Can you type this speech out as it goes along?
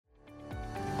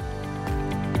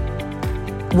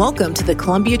Welcome to the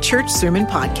Columbia Church Sermon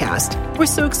Podcast. We're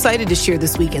so excited to share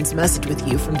this weekend's message with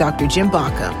you from Dr. Jim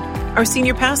Bauckham, our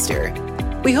senior pastor.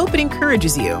 We hope it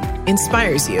encourages you,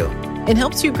 inspires you, and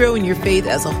helps you grow in your faith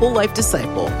as a whole life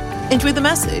disciple. Enjoy the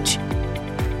message.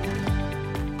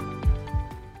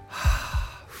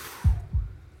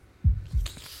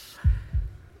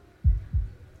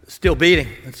 Still beating.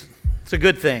 It's a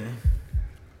good thing.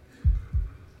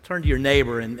 Turn to your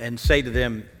neighbor and say to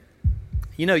them,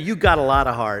 you know, you got a lot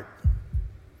of heart.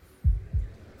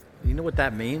 You know what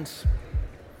that means?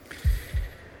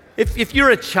 If you're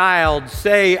a child,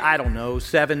 say, I don't know,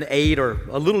 7, 8, or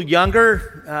a little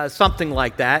younger, something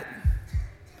like that,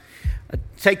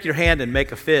 take your hand and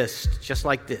make a fist just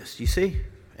like this, you see?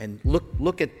 And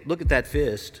look at that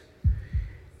fist.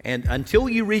 And until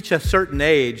you reach a certain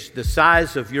age, the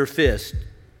size of your fist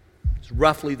is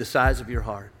roughly the size of your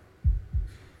heart.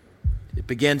 It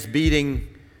begins beating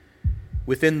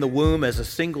within the womb as a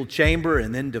single chamber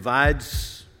and then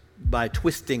divides by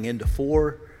twisting into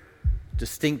 4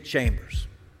 distinct chambers.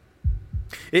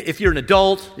 If you're an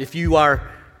adult, if you are,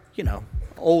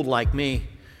 old like me,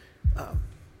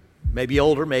 maybe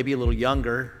older, maybe a little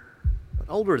younger, but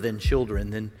older than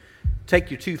children, then take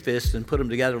your 2 fists and put them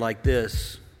together like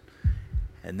this.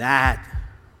 And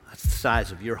that's the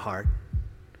size of your heart.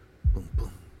 Boom,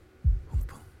 boom, boom, boom,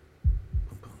 boom,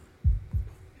 boom, boom.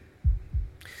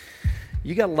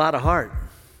 You got a lot of heart.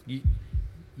 You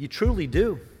truly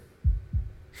do.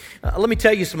 Let me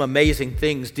tell you some amazing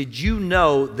things. Did you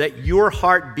know that your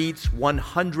heart beats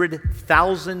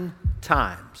 100,000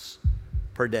 times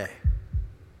per day?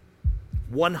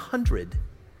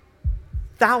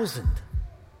 100,000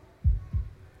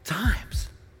 times.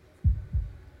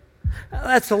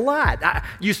 That's a lot.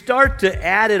 You start to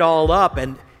add it all up,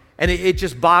 and it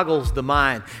just boggles the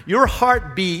mind. Your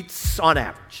heart beats, on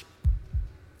average,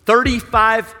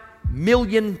 35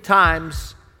 million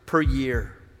times per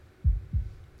year.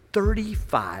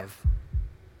 35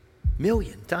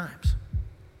 million times.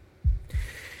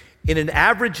 In an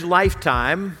average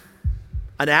lifetime,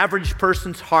 an average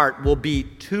person's heart will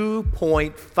beat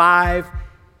 2.5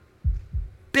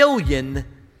 billion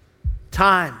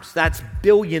times. That's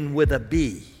billion with a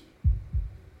B.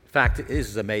 In fact, this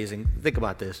is amazing. Think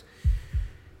about this.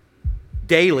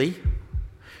 Daily,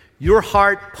 your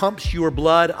heart pumps your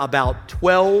blood about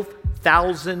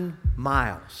 12,000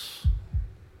 miles,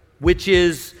 which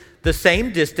is the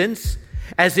same distance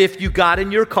as if you got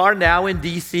in your car now in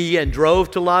D.C. and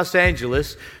drove to Los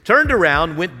Angeles, turned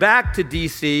around, went back to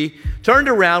D.C., turned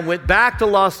around, went back to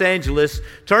Los Angeles,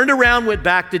 turned around, went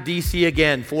back to D.C.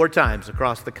 again 4 times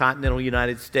across the continental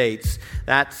United States.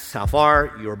 That's how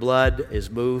far your blood is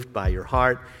moved by your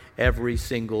heart every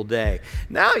single day.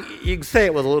 Now, you can say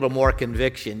it with a little more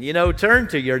conviction. Turn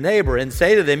to your neighbor and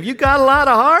say to them, you got a lot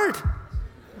of heart.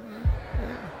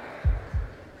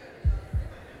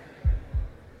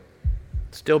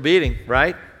 Still beating,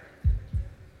 right?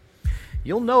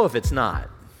 You'll know if it's not.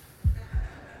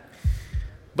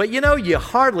 But you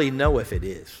hardly know if it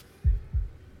is.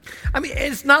 I mean,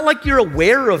 it's not like you're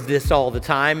aware of this all the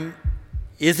time,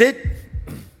 is it?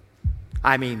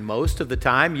 I mean, most of the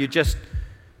time you just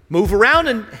move around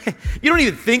and you don't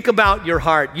even think about your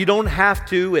heart. You don't have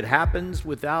to. It happens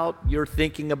without your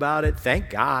thinking about it.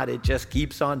 Thank God it just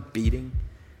keeps on beating,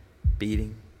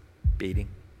 beating, beating,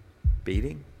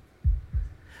 beating.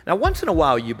 Now, once in a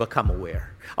while, you become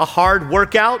aware. A hard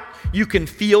workout, you can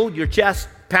feel your chest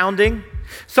pounding.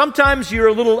 Sometimes you're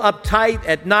a little uptight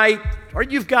at night, or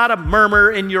you've got a murmur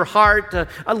in your heart,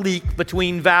 a leak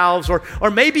between valves, or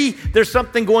maybe there's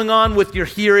something going on with your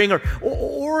hearing, or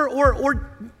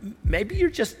maybe you're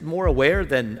just more aware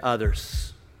than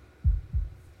others.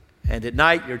 And at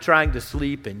night, you're trying to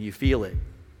sleep, and you feel it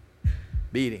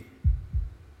beating.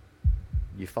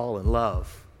 You fall in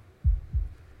love.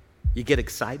 You get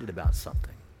excited about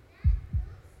something.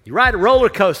 You ride a roller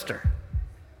coaster.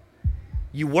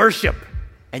 You worship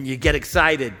and you get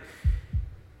excited.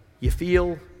 You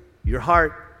feel your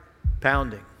heart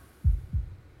pounding.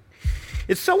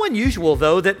 It's so unusual,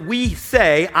 though, that we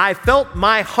say, I felt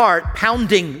my heart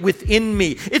pounding within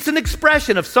me. It's an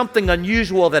expression of something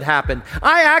unusual that happened.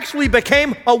 I actually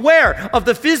became aware of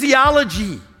the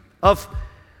physiology of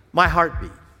my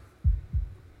heartbeat.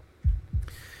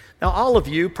 Now, all of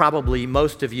you, probably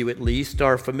most of you at least,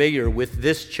 are familiar with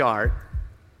this chart.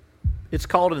 It's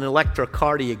called an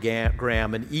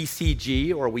electrocardiogram, an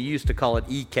ECG, or we used to call it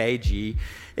EKG.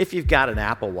 If you've got an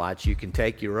Apple Watch, you can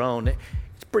take your own.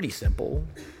 It's pretty simple,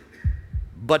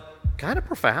 but kind of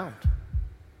profound.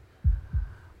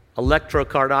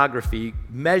 Electrocardiography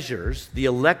measures the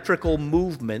electrical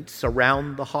movements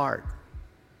around the heart.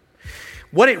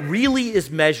 What it really is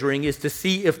measuring is to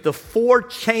see if the four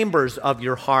chambers of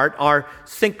your heart are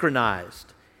synchronized.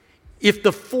 If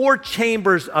the four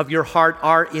chambers of your heart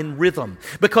are in rhythm.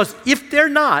 Because if they're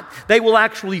not, they will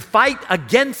actually fight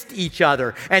against each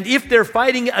other. And if they're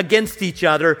fighting against each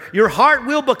other, your heart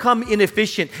will become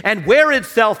inefficient and wear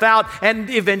itself out, and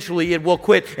eventually it will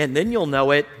quit. And then you'll know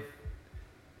it.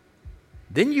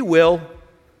 Then you will.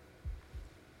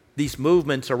 These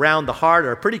movements around the heart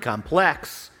are pretty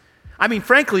complex. I mean,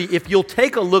 frankly, if you'll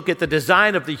take a look at the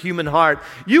design of the human heart,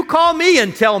 you call me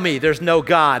and tell me there's no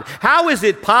God. How is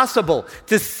it possible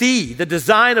to see the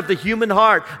design of the human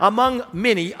heart among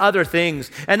many other things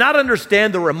and not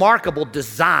understand the remarkable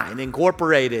design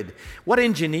incorporated? What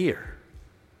engineer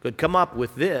could come up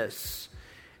with this?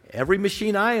 Every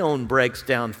machine I own breaks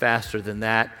down faster than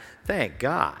that. Thank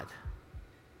God.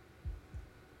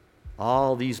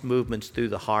 All these movements through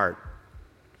the heart,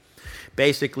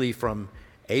 basically from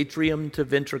atrium to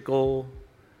ventricle,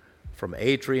 from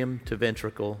atrium to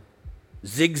ventricle,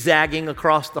 zigzagging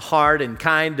across the heart in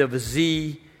kind of a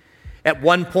Z. At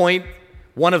one point,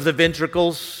 one of the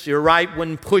ventricles, you're right,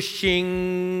 when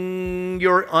pushing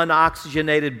your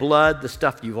unoxygenated blood, the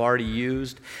stuff you've already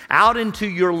used, out into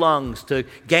your lungs to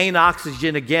gain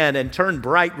oxygen again and turn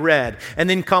bright red, and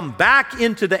then come back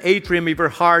into the atrium of your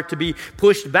heart to be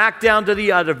pushed back down to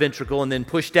the other ventricle and then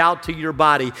pushed out to your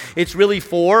body. It's really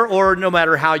 4, or no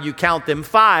matter how you count them,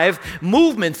 5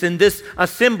 movements in this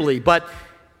assembly, but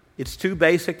it's 2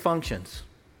 basic functions.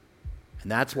 And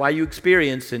that's why you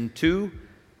experience in 2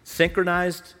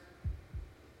 synchronized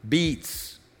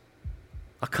beats,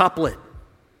 a couplet,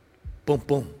 boom,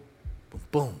 boom, boom,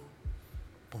 boom,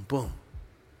 boom, boom.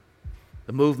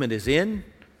 The movement is in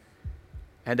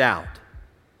and out,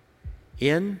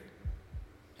 in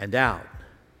and out,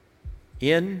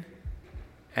 in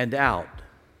and out,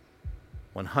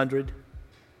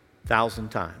 100,000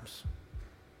 times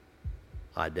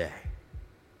a day.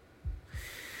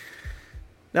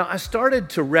 Now, I started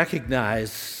to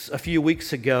recognize a few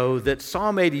weeks ago that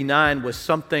Psalm 89 was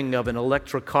something of an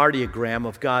electrocardiogram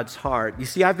of God's heart. You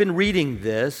see, I've been reading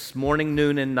this morning,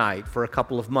 noon, and night for a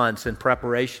couple of months in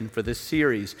preparation for this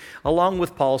series, along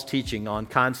with Paul's teaching on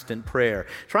constant prayer,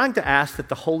 trying to ask that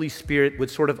the Holy Spirit would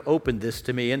sort of open this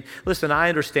to me. And listen, I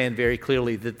understand very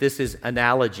clearly that this is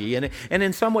analogy and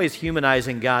in some ways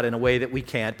humanizing God in a way that we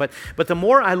can't. But the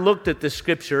more I looked at this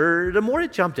scripture, the more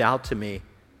it jumped out to me.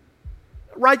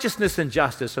 Righteousness and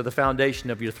justice are the foundation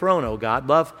of your throne, O God.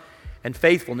 Love and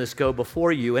faithfulness go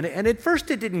before you. And at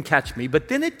first it didn't catch me, but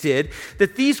then it did,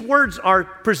 that these words are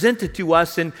presented to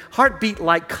us in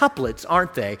heartbeat-like couplets,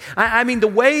 aren't they? I mean, the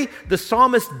way the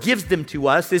psalmist gives them to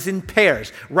us is in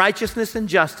pairs. Righteousness and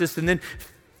justice, and then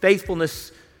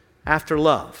faithfulness after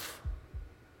love.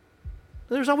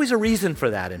 There's always a reason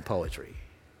for that in poetry.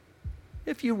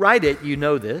 If you write it, you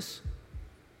know this.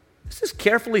 This is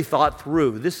carefully thought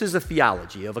through. This is a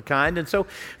theology of a kind. And so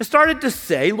I started to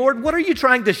say, Lord, what are you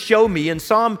trying to show me in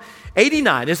Psalm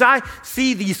 89 as I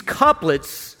see these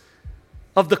couplets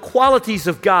of the qualities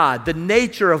of God, the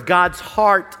nature of God's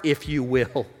heart, if you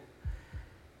will?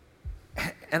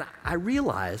 And I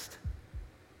realized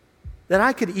that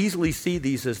I could easily see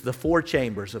these as the 4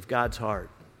 chambers of God's heart: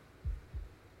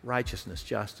 righteousness,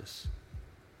 justice,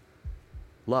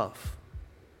 love,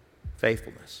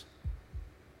 faithfulness.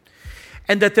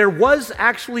 And that there was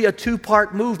actually a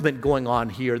 2-part movement going on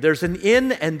here. There's an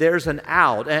in and there's an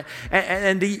out.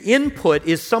 And the input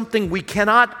is something we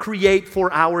cannot create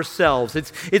for ourselves.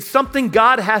 It's something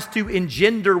God has to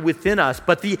engender within us.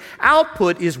 But the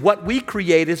output is what we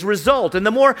create as a result. And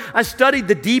the more I studied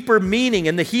the deeper meaning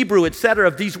in the Hebrew, etc.,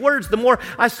 of these words, the more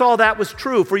I saw that was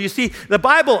true. For you see, the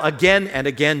Bible again and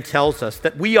again tells us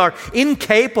that we are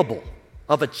incapable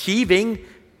of achieving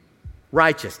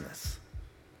righteousness.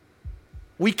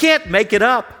 We can't make it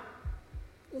up.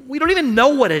 We don't even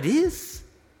know what it is.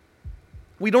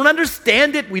 We don't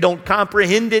understand it. We don't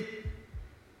comprehend it.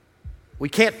 We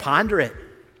can't ponder it.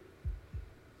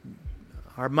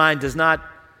 Our mind does not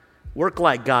work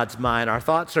like God's mind. Our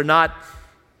thoughts are not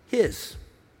His.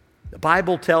 The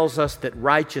Bible tells us that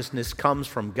righteousness comes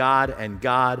from God and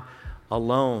God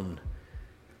alone.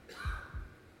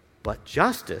 But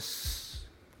justice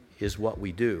is what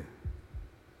we do.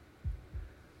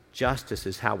 Justice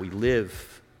is how we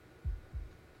live.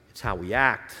 It's how we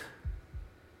act.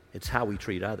 It's how we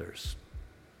treat others.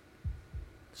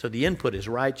 So the input is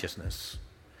righteousness.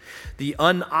 the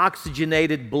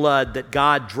unoxygenated blood that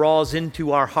God draws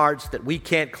into our hearts that we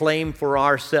can't claim for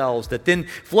ourselves, that then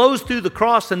flows through the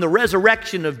cross and the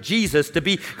resurrection of Jesus to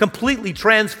be completely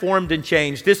transformed and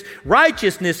changed. This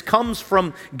righteousness comes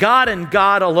from God and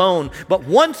God alone. But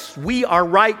once we are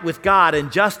right with God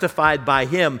and justified by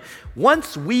Him,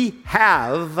 once we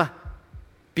have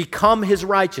become His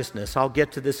righteousness, I'll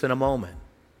get to this in a moment,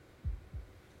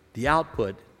 the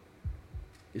output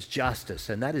is justice,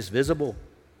 and that is visible.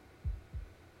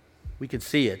 We can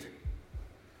see it.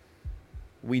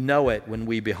 We know it when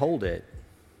we behold it.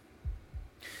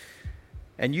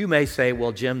 And you may say,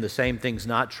 well, Jim, the same thing's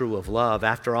not true of love.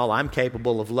 After all, I'm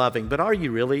capable of loving. But are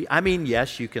you really? I mean,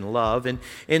 yes, you can love. And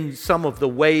in some of the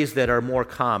ways that are more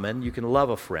common, you can love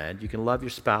a friend. You can love your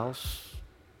spouse.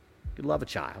 You can love a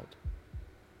child.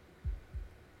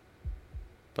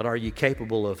 But are you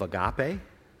capable of agape?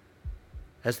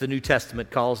 As the New Testament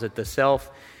calls it, the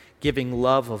self-giving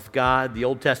love of God. The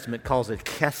Old Testament calls it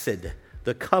chesed,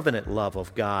 the covenant love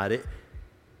of God.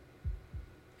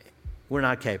 We're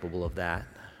not capable of that.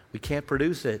 We can't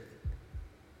produce it.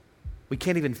 We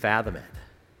can't even fathom it.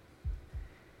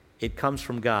 It comes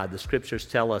from God. The Scriptures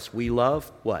tell us we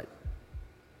love what?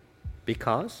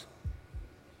 Because?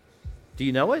 Do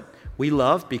you know it? We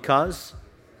love because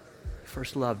He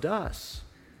first loved us.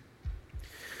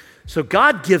 So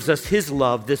God gives us His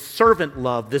love, this servant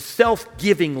love, this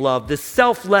self-giving love, this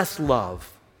selfless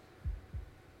love.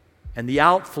 And the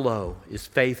outflow is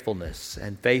faithfulness,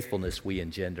 and faithfulness we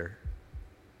engender.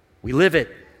 We live it.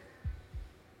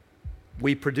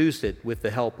 We produce it with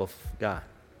the help of God.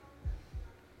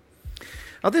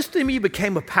 Now, this to me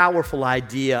became a powerful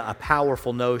idea, a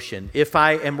powerful notion. If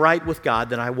I am right with God,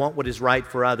 then I want what is right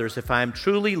for others. If I am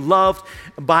truly loved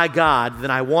by God, then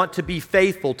I want to be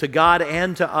faithful to God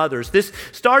and to others. This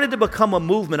started to become a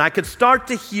movement. I could start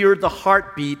to hear the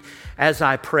heartbeat as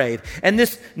I prayed. And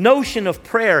this notion of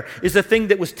prayer is a thing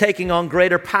that was taking on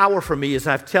greater power for me, as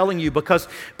I'm telling you, because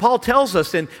Paul tells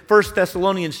us in 1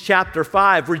 Thessalonians chapter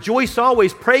 5, rejoice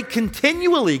always, pray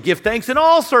continually, give thanks in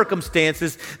all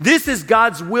circumstances. This is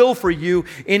God's will for you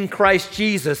in Christ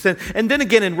Jesus. And then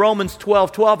again in Romans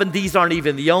 12:12, and these aren't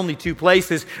even the only two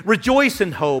places, rejoice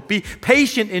in hope, be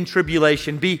patient in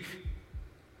tribulation, be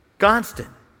constant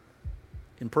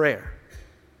in prayer.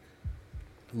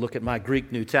 Look at my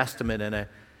Greek New Testament, and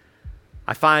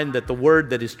I find that the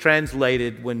word that is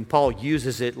translated when Paul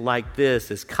uses it like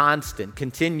this is constant,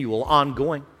 continual,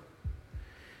 ongoing,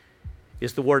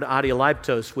 is the word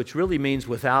adialyptos, which really means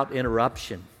without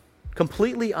interruption,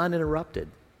 completely uninterrupted.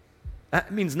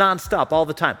 That means nonstop, all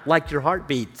the time, like your heart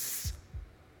beats.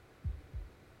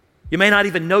 You may not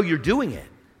even know you're doing it.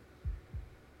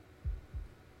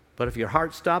 But if your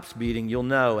heart stops beating, you'll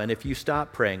know. And if you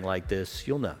stop praying like this,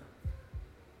 you'll know.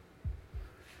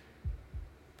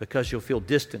 Because you'll feel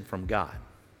distant from God,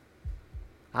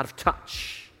 out of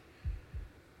touch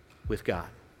with God.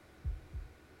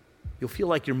 You'll feel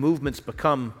like your movements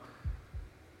become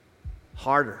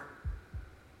harder.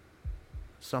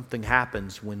 Something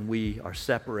happens when we are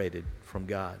separated from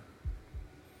God.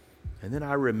 And then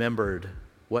I remembered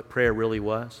what prayer really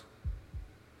was.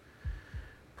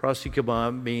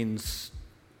 Proseuchomai means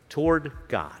toward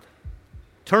God,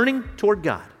 turning toward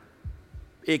God.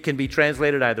 It can be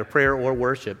translated either prayer or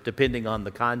worship, depending on the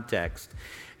context.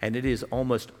 And it is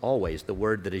almost always the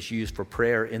word that is used for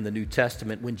prayer in the New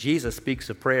Testament. When Jesus speaks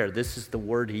of prayer, this is the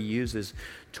word He uses,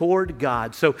 toward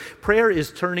God. So prayer is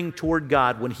turning toward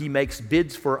God when He makes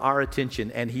bids for our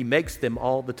attention, and He makes them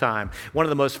all the time. One of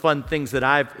the most fun things that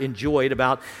I've enjoyed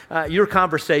about your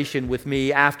conversation with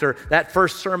me after that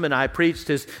first sermon I preached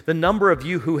is the number of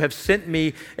you who have sent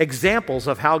me examples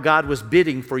of how God was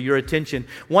bidding for your attention.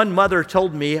 One mother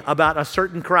told me about a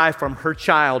certain cry from her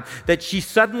child that she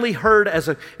suddenly heard as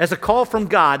a call from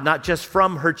God, not just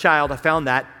from her child. I found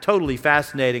that totally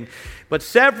fascinating. But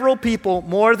several people,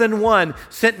 more than one,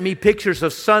 sent me pictures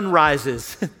of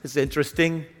sunrises. It's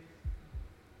interesting.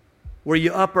 Were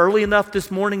you up early enough this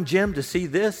morning, Jim, to see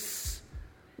this?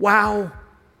 Wow.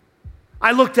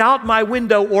 I looked out my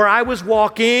window, or I was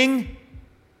walking,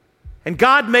 and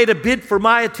God made a bid for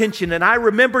my attention, and I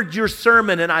remembered your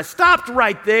sermon, and I stopped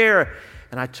right there,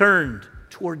 and I turned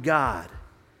toward God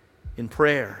in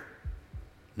prayer.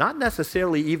 Not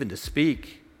necessarily even to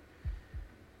speak.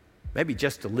 Maybe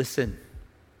just to listen.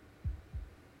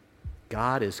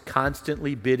 God is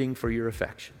constantly bidding for your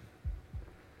affection,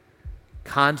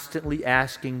 constantly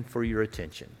asking for your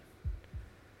attention,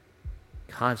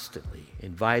 constantly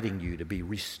inviting you to be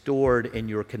restored in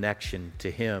your connection to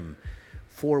Him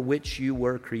for which you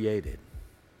were created.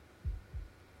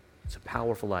 It's a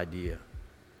powerful idea.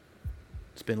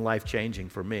 It's been life-changing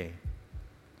for me.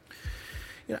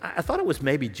 I thought it was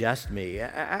maybe just me.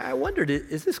 I wondered,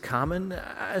 is this common?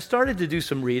 I started to do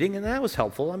some reading, and that was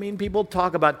helpful. I mean, people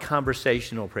talk about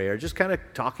conversational prayer, just kind of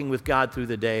talking with God through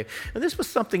the day. And this was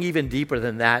something even deeper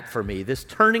than that for me, this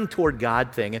turning toward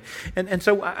God thing. And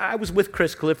so I was with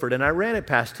Chris Clifford, and I ran it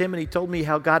past him, and he told me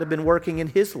how God had been working in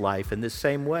his life in this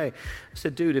same way. I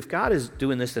said, dude, if God is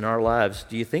doing this in our lives,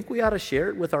 do you think we ought to share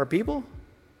it with our people?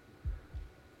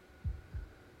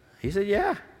 He said,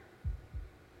 yeah.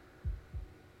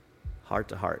 Heart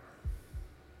to heart.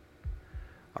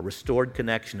 A restored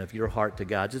connection of your heart to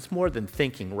God's. It's more than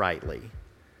thinking rightly,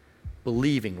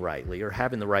 believing rightly, or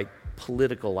having the right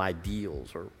political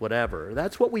ideals or whatever.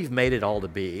 That's what we've made it all to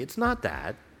be. It's not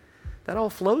that. That all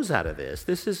flows out of this.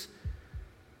 This is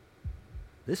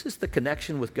the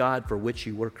connection with God for which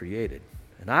you were created,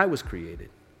 and I was created.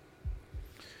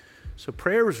 So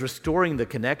prayer is restoring the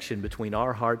connection between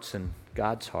our hearts and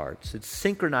God's hearts. It's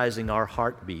synchronizing our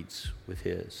heartbeats with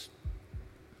His.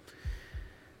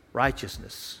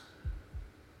 Righteousness,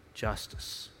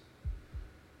 justice,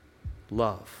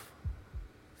 love,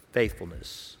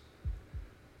 faithfulness.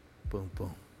 Boom,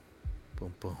 boom,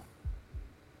 boom, boom,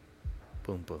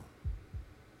 boom, boom.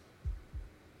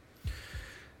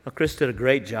 Now, Chris did a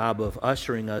great job of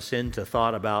ushering us into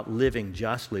thought about living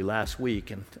justly last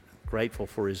week, and grateful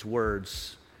for his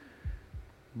words.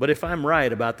 But if I'm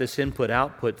right about this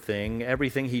input-output thing,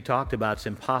 everything he talked about is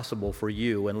impossible for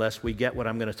you unless we get what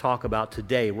I'm going to talk about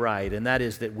today right, and that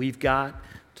is that we've got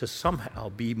to somehow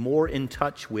be more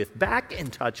back in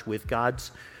touch with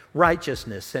God's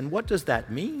righteousness. And what does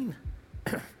that mean?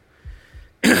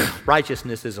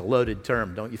 Righteousness is a loaded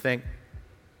term, don't you think?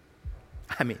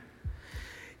 I mean,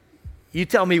 you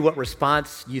tell me what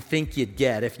response you think you'd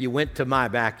get if you went to my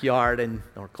backyard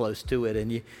or close to it,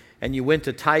 and you went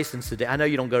to Tyson's today. I know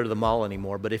you don't go to the mall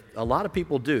anymore, but if a lot of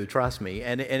people do, trust me.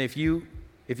 And if you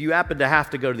happen to have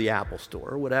to go to the Apple store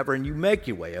or whatever, and you make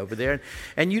your way over there,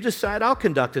 and you decide, I'll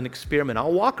conduct an experiment.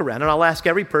 I'll walk around and I'll ask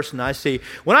every person I see,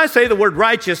 when I say the word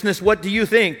righteousness, what do you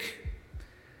think?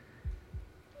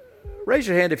 Raise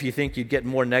your hand if you think you'd get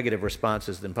more negative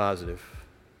responses than positive.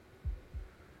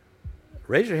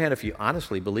 Raise your hand if you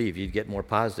honestly believe you'd get more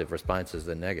positive responses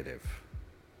than negative.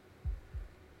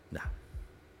 No.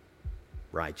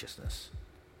 Righteousness.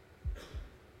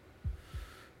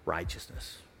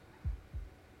 Righteousness.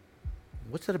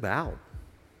 What's it about?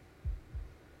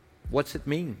 What's it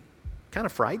mean? Kind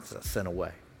of frightens us in a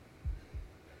way.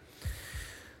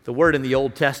 The word in the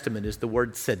Old Testament is the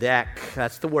word tzedek.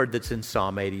 That's the word that's in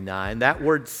Psalm 89. That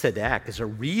word tzedek is a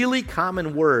really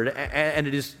common word, and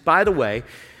it is, by the way,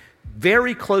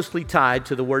 very closely tied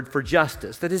to the word for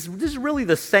justice. This is really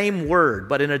the same word,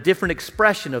 but in a different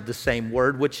expression of the same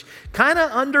word, which kind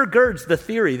of undergirds the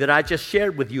theory that I just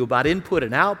shared with you about input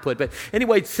and output. But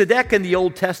anyway, tzedek in the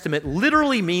Old Testament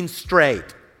literally means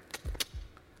straight.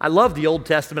 I love the Old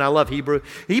Testament. I love Hebrew.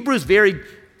 Hebrew is very,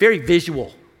 very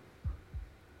visual.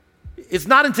 It's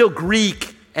not until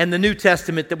Greek and the New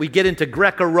Testament that we get into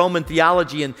Greco-Roman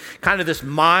theology, and kind of this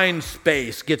mind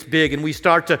space gets big, and we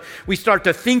start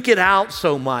to think it out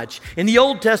so much. In the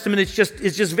Old Testament, it's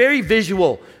just very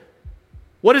visual.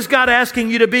 What is God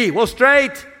asking you to be? Well,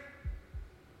 straight.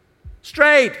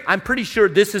 Straight. I'm pretty sure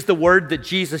this is the word that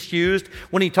Jesus used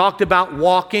when he talked about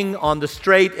walking on the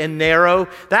straight and narrow.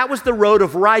 That was the road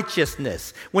of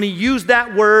righteousness. When he used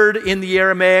that word in the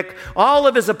Aramaic, all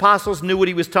of his apostles knew what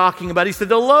he was talking about. He said,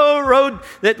 the low road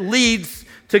that leads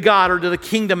to God or to the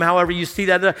kingdom, however you see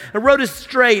that. The road is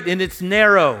straight and it's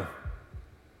narrow.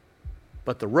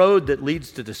 But the road that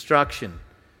leads to destruction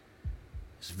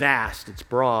is vast, it's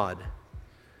broad.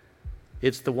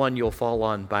 It's the one you'll fall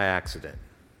on by accident.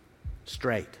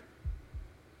 Straight,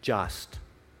 just,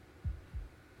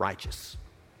 righteous.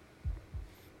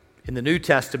 In the New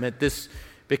Testament, this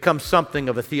becomes something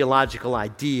of a theological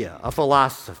idea, a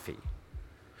philosophy.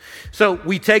 So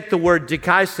we take the word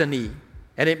dikaisoni,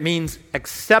 and it means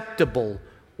acceptable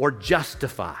or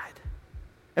justified.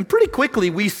 And pretty quickly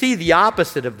we see the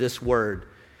opposite of this word.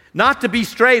 Not to be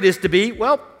straight is to be,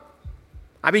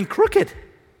 crooked.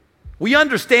 We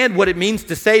understand what it means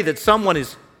to say that someone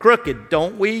is crooked,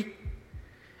 don't we?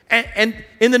 And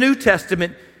in the New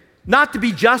Testament, not to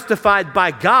be justified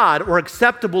by God or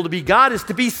acceptable to be God is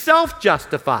to be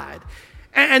self-justified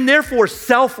and therefore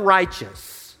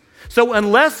self-righteous. So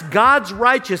unless God's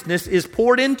righteousness is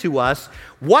poured into us,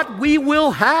 what we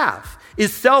will have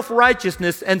is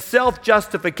self-righteousness and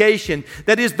self-justification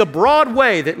that is the broad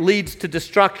way that leads to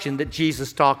destruction that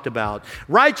Jesus talked about.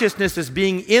 Righteousness is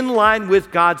being in line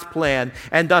with God's plan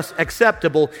and thus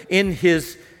acceptable in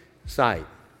His sight.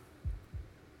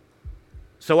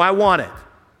 So I want it.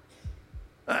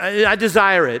 I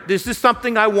desire it. This is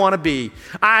something I want to be.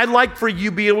 I'd like for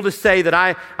you to be able to say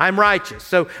that I'm righteous.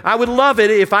 So I would love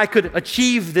it if I could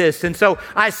achieve this. And so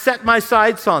I set my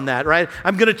sights on that, right?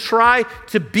 I'm going to try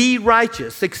to be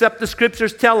righteous, except the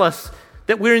scriptures tell us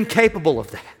that we're incapable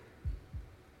of that.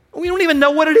 We don't even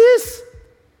know what it is.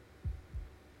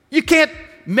 You can't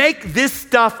make this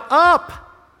stuff up.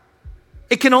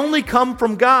 It can only come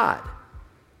from God.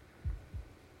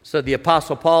 So the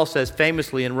Apostle Paul says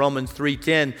famously in Romans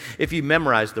 3:10, if you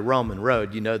memorize the Roman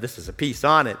road, you know this is a piece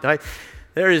on it, right?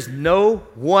 There is no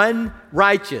one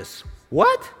righteous.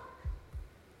 What?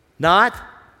 Not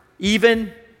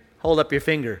even, hold up your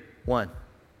finger, one.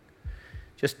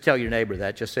 Just tell your neighbor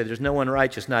that. Just say there's no one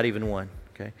righteous, not even one,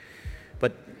 okay?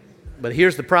 But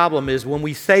here's the problem is when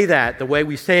we say that, the way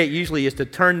we say it usually is to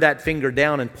turn that finger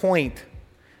down and point.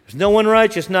 There's no one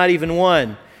righteous, not even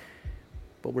one.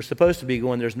 But we're supposed to be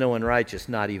going, there's no one righteous,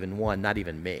 not even one, not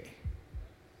even me.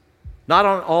 Not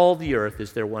on all the earth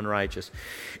is there one righteous.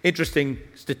 Interesting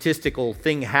statistical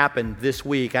thing happened this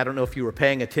week. I don't know if you were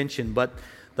paying attention, but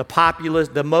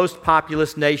the most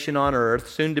populous nation on earth,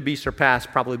 soon to be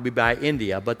surpassed probably by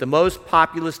India, but the most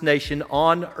populous nation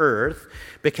on earth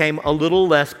became a little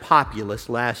less populous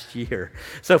last year.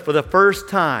 So for the first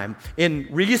time in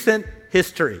recent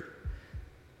history,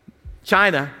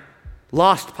 China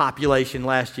lost population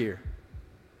last year.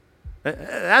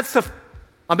 That's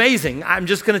amazing. I'm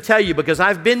just going to tell you because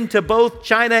I've been to both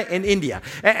China and India.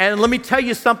 And let me tell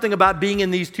you something about being in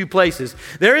these two places.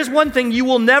 There is one thing you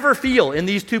will never feel in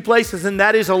these two places, and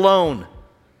that is alone.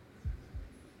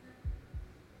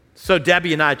 So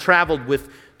Debbie and I traveled with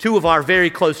two of our very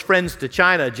close friends to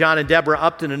China, John and Deborah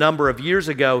Upton, a number of years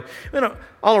ago,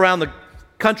 all around the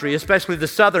country, especially the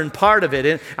southern part of it.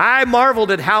 And I marveled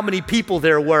at how many people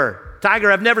there were.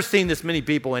 Tiger, I've never seen this many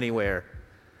people anywhere.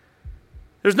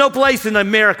 There's no place in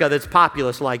America that's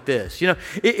populous like this. You know,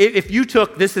 if you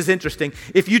took, this is interesting,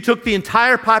 if you took the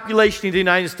entire population of the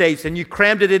United States and you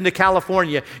crammed it into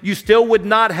California, you still would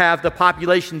not have the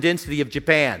population density of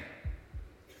Japan.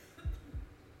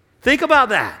 Think about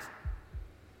that.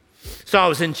 So I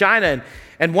was in China,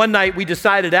 and one night we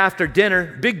decided after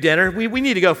dinner, big dinner, we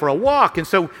need to go for a walk. And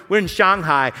so we're in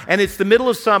Shanghai, and it's the middle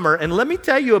of summer. And let me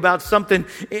tell you about something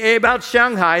about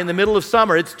Shanghai in the middle of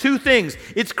summer. It's two things.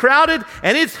 It's crowded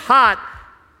and it's hot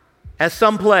as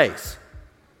some place.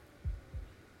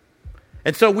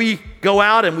 And so we go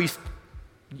out and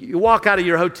you walk out of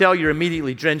your hotel, you're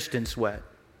immediately drenched in sweat.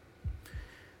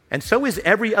 And so is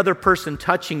every other person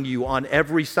touching you on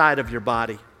every side of your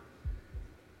body.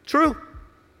 True.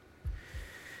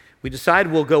 We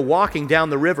decide we'll go walking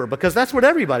down the river because that's what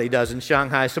everybody does in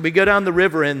Shanghai. So we go down the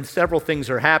river and several things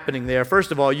are happening there.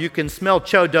 First of all, you can smell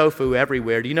chou tofu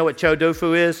everywhere. Do you know what chou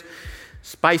tofu is?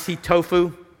 Spicy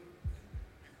tofu.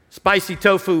 Spicy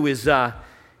tofu is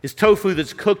tofu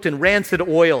that's cooked in rancid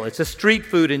oil. It's a street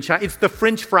food in China. It's the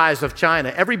French fries of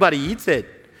China. Everybody eats it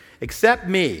except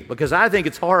me because I think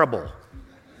it's horrible.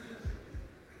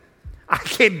 I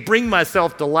can't bring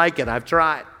myself to like it. I've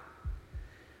tried.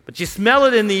 But you smell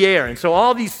it in the air. And so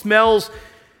all these smells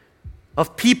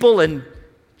of people and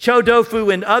chou tofu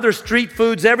and other street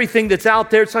foods, everything that's out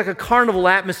there, it's like a carnival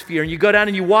atmosphere. And you go down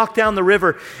and you walk down the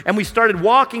river. And we started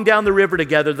walking down the river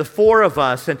together, the four of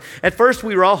us. And at first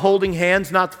we were all holding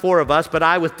hands, not the four of us, but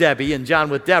I with Debbie and John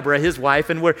with Deborah, his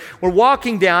wife. And we're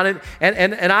walking down.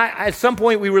 And I at some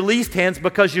point we released hands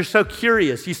because you're so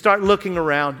curious. You start looking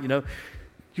around, you know.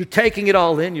 You're taking it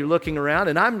all in, you're looking around,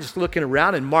 and I'm just looking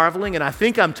around and marveling, and I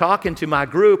think I'm talking to my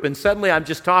group, and suddenly I'm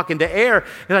just talking to air,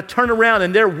 and I turn around,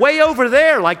 and they're way over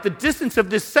there, like the distance of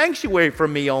this sanctuary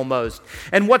from me almost.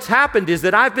 And what's happened is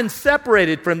that I've been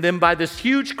separated from them by this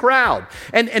huge crowd,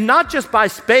 and not just by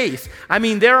space. I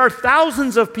mean, there are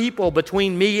thousands of people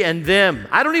between me and them.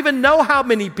 I don't even know how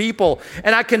many people,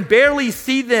 and I can barely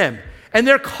see them. And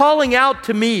they're calling out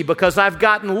to me because I've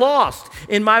gotten lost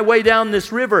in my way down this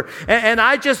river. And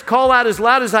I just call out as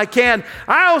loud as I can,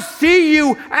 I'll see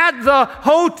you at the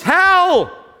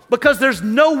hotel, because there's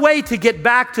no way to get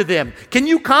back to them. Can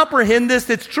you comprehend this?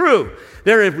 It's true.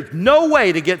 There is no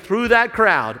way to get through that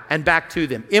crowd and back to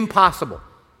them. Impossible.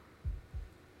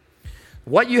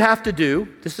 What you have to do,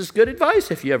 this is good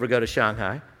advice if you ever go to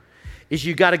Shanghai, is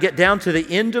you got to get down to the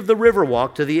end of the river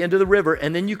walk, to the end of the river,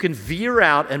 and then you can veer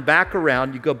out and back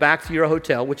around. You go back to your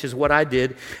hotel, which is what I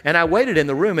did, and I waited in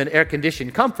the room in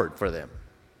air-conditioned comfort for them.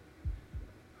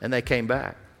 And they came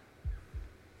back.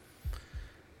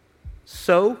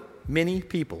 So many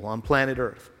people on planet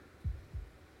Earth.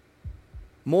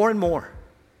 More and more.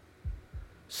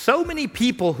 So many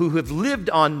people who have lived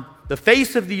on the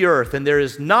face of the earth, and there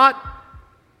is not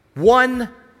one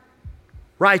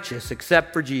righteous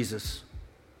except for Jesus.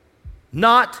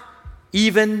 Not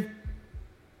even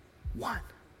one.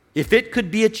 If it could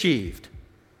be achieved,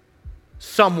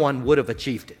 someone would have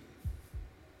achieved it.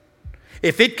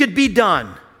 If it could be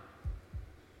done,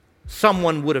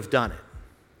 someone would have done it.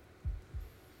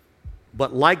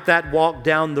 But like that walk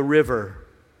down the river,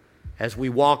 as we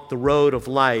walk the road of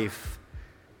life,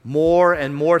 more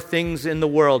and more things in the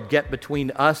world get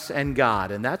between us and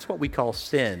God, and that's what we call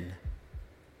sin.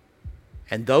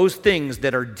 And those things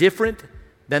that are different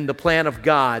than the plan of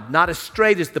God, not as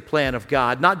straight as the plan of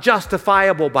God, not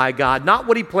justifiable by God, not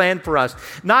what He planned for us,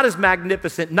 not as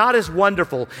magnificent, not as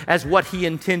wonderful as what He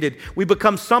intended. We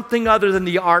become something other than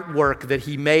the artwork that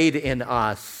He made in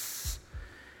us.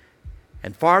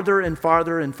 And farther and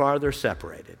farther and farther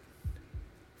separated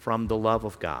from the love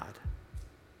of God.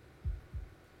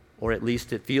 Or at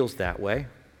least it feels that way,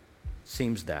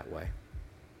 seems that way.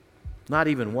 Not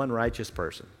even one righteous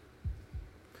person.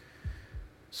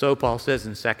 So Paul says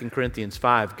in 2 Corinthians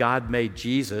 5, God made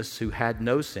Jesus, who had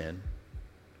no sin,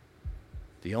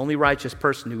 the only righteous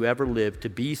person who ever lived, to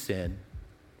be sin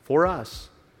for us,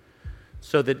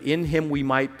 so that in Him we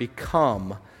might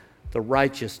become the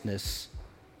righteousness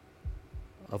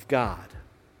of God.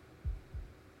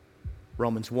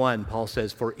 Romans 1, Paul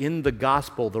says, for in the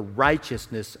gospel the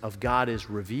righteousness of God is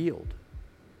revealed.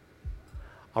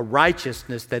 A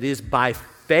righteousness that is by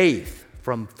faith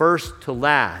from first to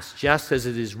last, just as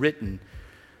it is written,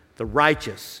 the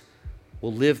righteous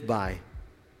will live by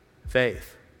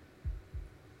faith.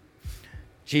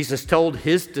 Jesus told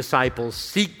His disciples,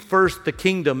 seek first the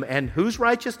kingdom, and whose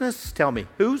righteousness? Tell me,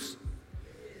 whose?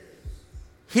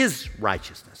 His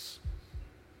righteousness.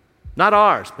 Not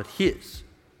ours, but His.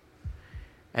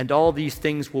 And all these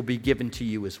things will be given to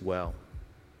you as well.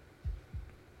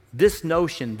 This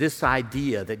notion, this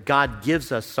idea that God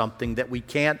gives us something that we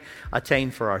can't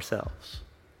attain for ourselves,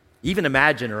 even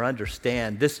imagine or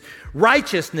understand, this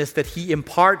righteousness that He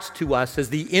imparts to us as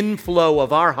the inflow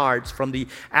of our hearts from the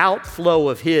outflow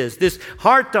of His, this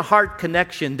heart-to-heart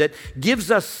connection that gives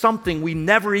us something we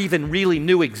never even really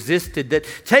knew existed, that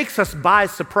takes us by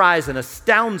surprise and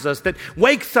astounds us, that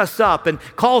wakes us up and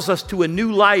calls us to a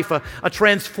new life, a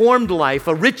transformed life,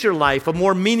 a richer life, a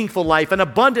more meaningful life, an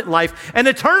abundant life, an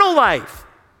eternal life.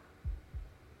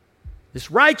 This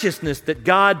righteousness that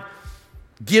God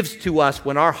gives to us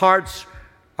when our hearts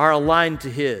are aligned to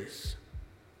His.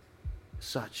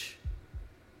 Such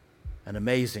an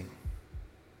amazing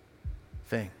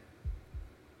thing.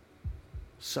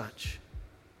 Such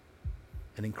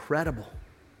an incredible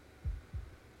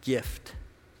gift.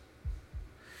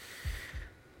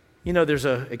 You know, there's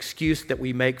an excuse that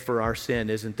we make for our sin,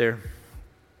 isn't there?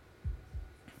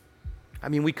 I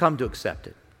mean, we come to accept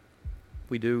it.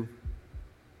 We do.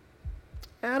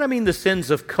 And I mean the sins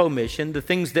of commission, the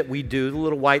things that we do, the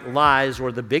little white lies,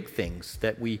 or the big things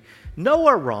that we know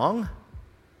are wrong.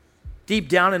 Deep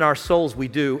down in our souls we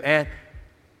do. And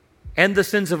the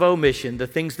sins of omission, the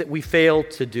things that we fail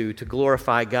to do to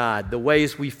glorify God, the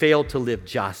ways we fail to live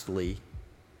justly.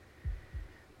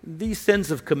 These sins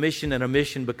of commission and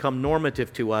omission become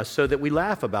normative to us so that we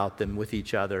laugh about them with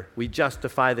each other. We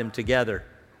justify them together.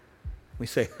 We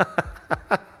say,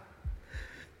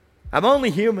 I'm only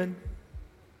human.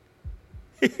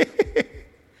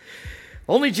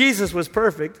 Only Jesus was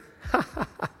perfect.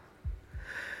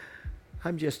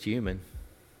 I'm just human.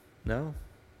 No.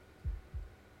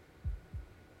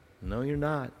 No, you're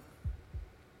not.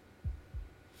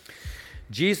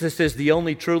 Jesus is the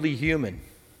only truly human.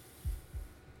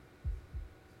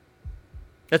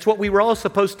 That's what we were all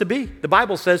supposed to be. The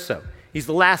Bible says so. He's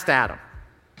the last Adam.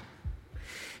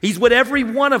 He's what every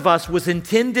one of us was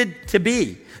intended to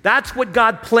be. That's what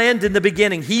God planned in the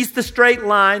beginning. He's the straight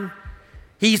line.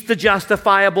 He's the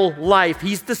justifiable life.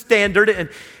 He's the standard,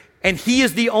 and He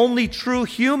is the only true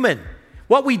human.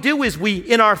 What we do is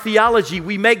in our theology,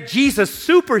 we make Jesus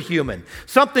superhuman,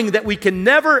 something that we can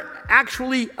never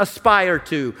actually aspire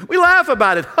to. We laugh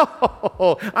about it.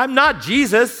 Oh, I'm not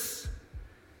Jesus.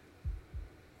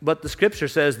 But the Scripture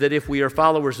says that if we are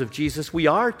followers of Jesus, we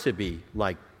are to be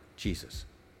like Jesus.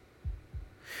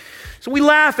 So we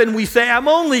laugh and we say, I'm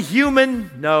only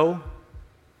human. No.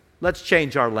 Let's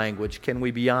change our language. Can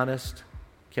we be honest?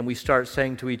 Can we start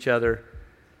saying to each other,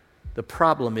 the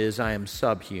problem is I am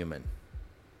subhuman.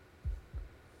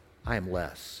 I am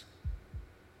less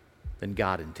than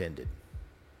God intended.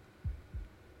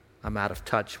 I'm out of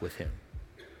touch with Him.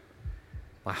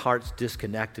 My heart's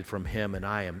disconnected from Him, and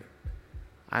I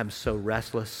am so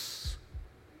restless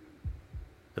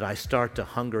that I start to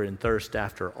hunger and thirst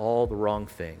after all the wrong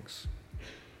things.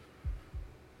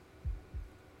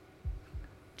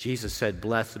 Jesus said,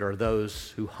 blessed are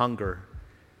those who hunger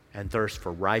and thirst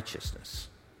for righteousness,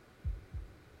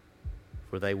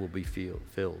 for they will be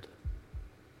filled.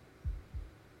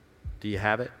 Do you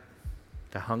have it?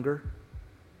 The hunger?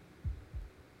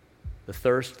 The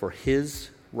thirst for His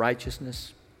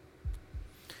righteousness?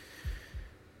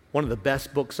 One of the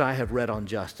best books I have read on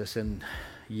justice in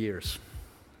years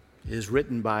is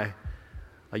written by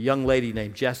a young lady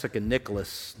named Jessica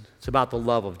Nicholas. It's about the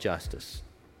love of justice.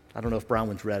 I don't know if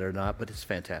Brownwin's read it or not, but it's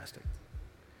fantastic.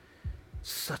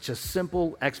 Such a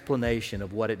simple explanation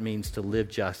of what it means to live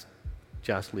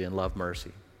justly and love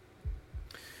mercy.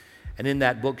 And in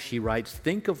that book she writes,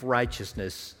 think of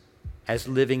righteousness as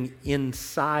living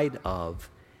inside of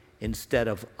instead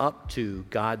of up to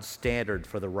God's standard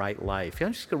for the right life.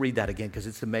 I'm just going to read that again because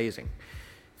it's amazing.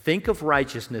 Think of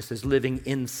righteousness as living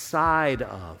inside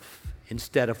of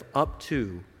instead of up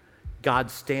to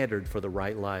God's standard for the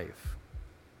right life.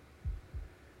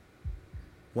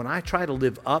 When I try to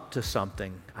live up to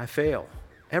something, I fail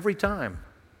every time.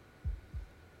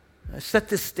 I set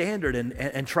this standard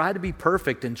and try to be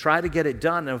perfect and try to get it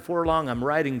done. And before long, I'm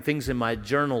writing things in my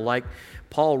journal like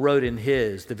Paul wrote in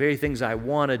his. The very things I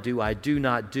want to do, I do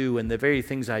not do. And the very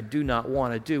things I do not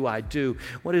want to do, I do.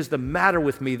 What is the matter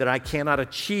with me that I cannot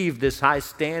achieve this high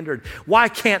standard? Why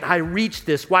can't I reach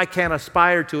this? Why can't I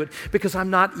aspire to it? Because I'm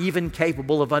not even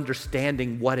capable of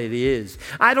understanding what it is.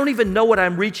 I don't even know what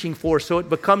I'm reaching for, so it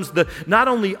becomes the not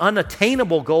only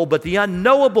unattainable goal, but the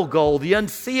unknowable goal, the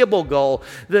unseeable goal,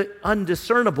 the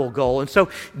undiscernible goal. And so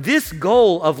this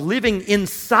goal of living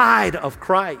inside of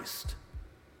Christ,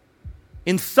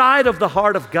 inside of the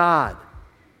heart of God,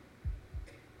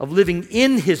 of living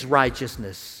in His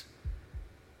righteousness,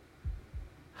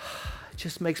 it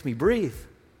just makes me breathe.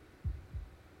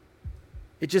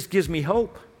 It just gives me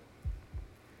hope.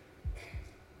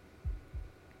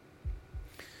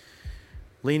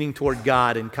 Leaning toward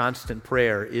God in constant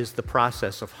prayer is the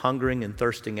process of hungering and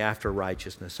thirsting after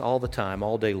righteousness all the time,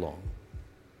 all day long.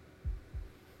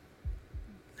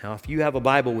 Now, if you have a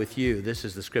Bible with you, this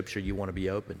is the scripture you want to be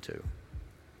open to.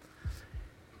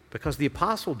 Because the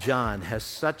Apostle John has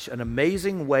such an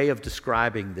amazing way of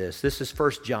describing this. This is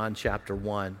 1 John chapter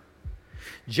 1.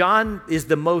 John is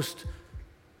the most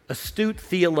astute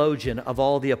theologian of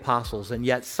all the apostles, and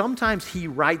yet sometimes he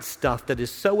writes stuff that is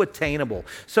so attainable,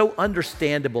 so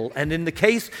understandable. And in the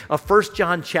case of 1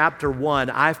 John chapter 1,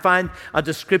 I find a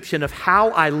description of how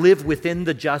I live within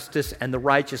the justice and the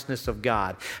righteousness of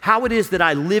God, how it is that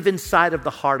I live inside of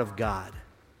the heart of God.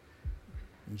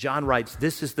 And John writes,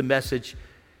 this is the message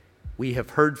we have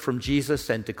heard from Jesus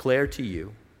and declare to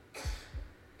you.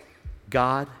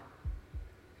 God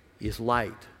is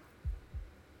light,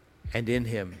 and in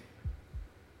Him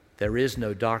there is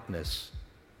no darkness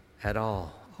at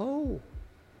all. Oh.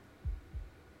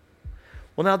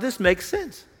 Well, now this makes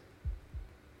sense.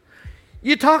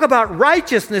 You talk about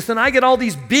righteousness, and I get all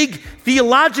these big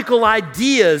theological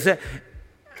ideas.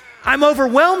 I'm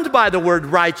overwhelmed by the word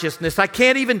righteousness. I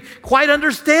can't even quite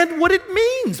understand what it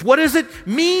means. What does it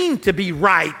mean to be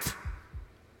right?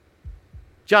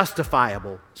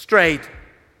 Justifiable, straight.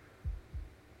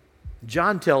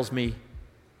 John tells me,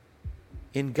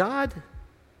 in God,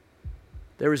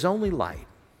 there is only light.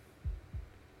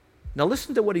 Now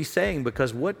listen to what he's saying,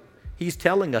 because what he's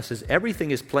telling us is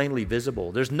everything is plainly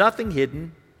visible. There's nothing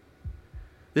hidden.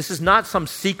 This is not some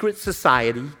secret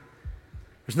society.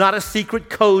 There's not a secret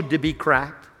code to be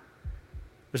cracked.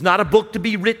 There's not a book to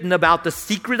be written about the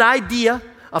secret idea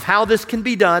of how this can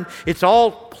be done. It's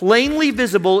all plainly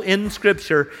visible in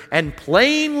Scripture and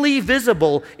plainly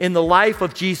visible in the life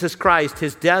of Jesus Christ,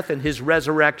 His death and His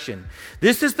resurrection.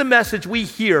 This is the message we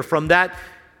hear from that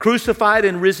crucified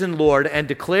and risen Lord and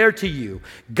declare to you.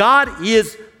 God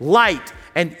is light,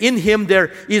 and in Him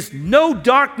there is no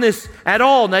darkness at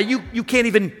all. Now, you can't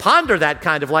even ponder that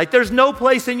kind of light. There's no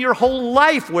place in your whole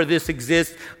life where this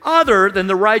exists other than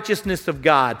the righteousness of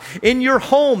God. In your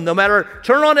home, no matter,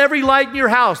 turn on every light in your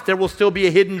house, there will still be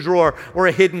a hidden drawer or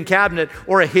a hidden cabinet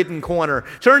or a hidden corner.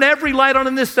 Turn every light on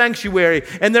in this sanctuary,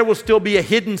 and there will still be a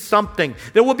hidden something.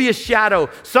 There will be a shadow,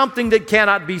 something that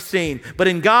cannot be seen. But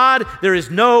in God, there is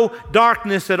no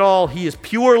darkness at all. He is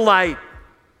pure light.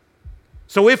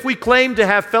 So if we claim to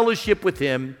have fellowship with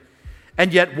Him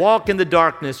and yet walk in the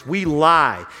darkness, we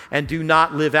lie and do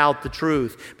not live out the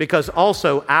truth, because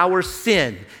also our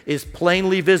sin is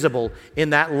plainly visible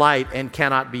in that light and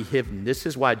cannot be hidden. This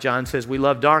is why John says we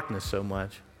love darkness so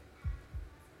much.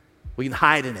 We can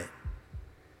hide in it,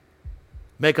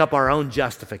 make up our own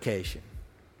justification.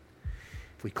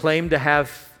 If we claim to have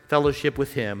fellowship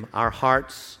with Him, our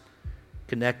hearts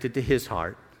connected to His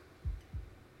heart,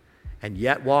 and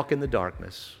yet walk in the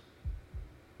darkness,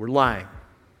 we're lying.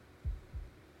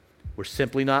 We're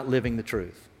simply not living the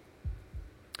truth.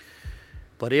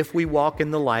 But if we walk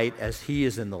in the light as He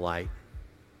is in the light,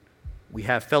 we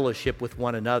have fellowship with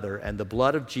one another, and the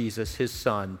blood of Jesus, His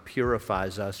Son,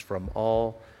 purifies us from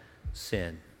all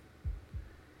sin.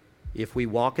 If we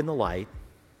walk in the light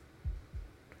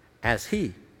as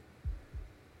He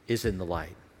is in the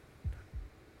light.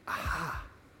 Aha.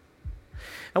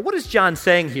 Now, what is John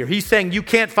saying here? He's saying you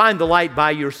can't find the light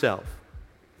by yourself.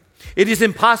 It is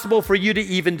impossible for you to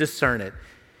even discern it.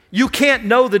 You can't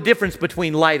know the difference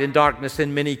between light and darkness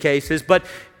in many cases, but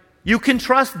you can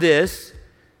trust this,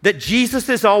 that Jesus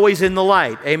is always in the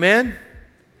light. Amen?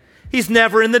 He's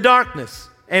never in the darkness.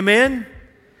 Amen?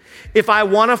 If I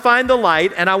want to find the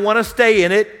light and I want to stay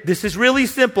in it, this is really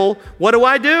simple. What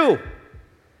do?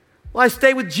 Well, I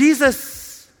stay with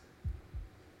Jesus.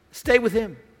 Stay with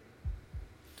Him.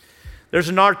 There's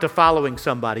an art to following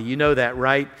somebody. You know that,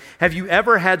 right? Have you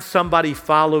ever had somebody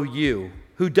follow you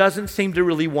who doesn't seem to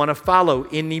really want to follow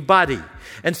anybody?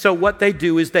 And so what they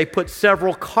do is they put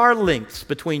several car lengths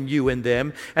between you and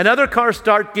them, and other cars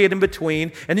start getting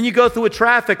between, and then you go through a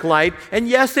traffic light, and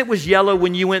yes, it was yellow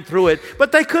when you went through it,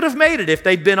 but they could have made it if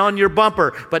they'd been on your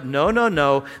bumper. But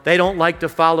no, they don't like to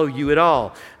follow you at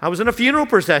all. I was in a funeral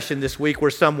procession this week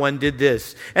where someone did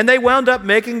this, and they wound up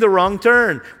making the wrong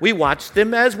turn. We watched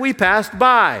them as we passed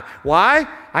by. Why?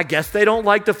 I guess they don't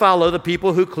like to follow the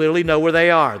people who clearly know where they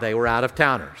are. They were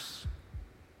out-of-towners.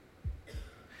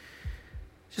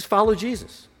 Just follow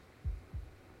Jesus.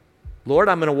 Lord,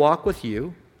 I'm going to walk with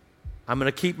you. I'm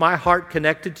going to keep my heart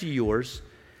connected to yours.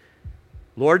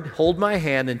 Lord, hold my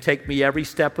hand and take me every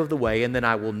step of the way, and then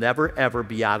I will never, ever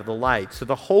be out of the light. So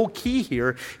the whole key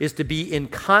here is to be in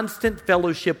constant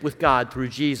fellowship with God through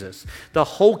Jesus. The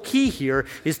whole key here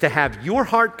is to have your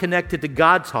heart connected to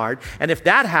God's heart, and if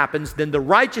that happens, then the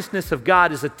righteousness of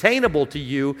God is attainable to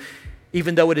you,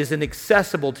 even though it is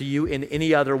inaccessible to you in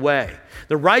any other way.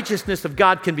 The righteousness of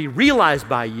God can be realized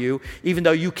by you, even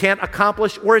though you can't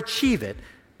accomplish or achieve it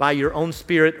by your own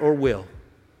spirit or will.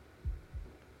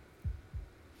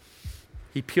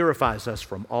 He purifies us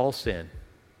from all sin.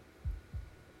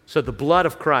 So the blood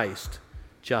of Christ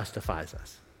justifies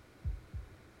us.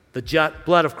 The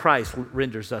blood of Christ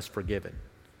renders us forgiven.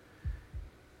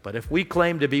 But if we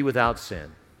claim to be without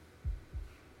sin,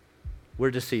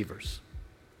 we're deceivers.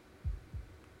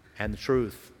 And the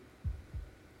truth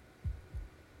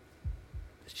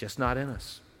is just not in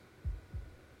us.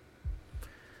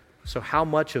 So how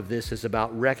much of this is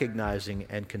about recognizing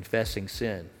and confessing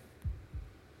sin?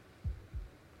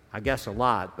 I guess a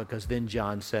lot, because then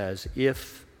John says,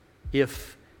 if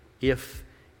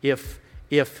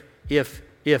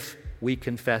we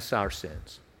confess our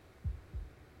sins,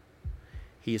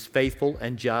 He is faithful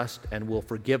and just and will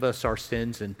forgive us our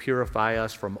sins and purify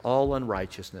us from all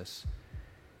unrighteousness.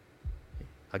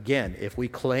 Again, if we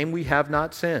claim we have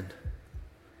not sinned,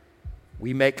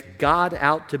 we make God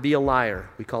out to be a liar.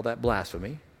 We call that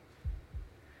blasphemy.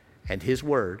 And His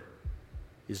word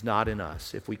is not in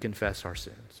us if we confess our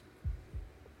sins.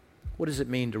 What does it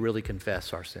mean to really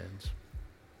confess our sins?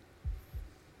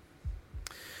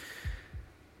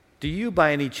 Do you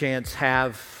by any chance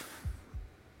have,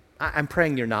 I'm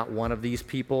praying you're not one of these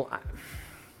people,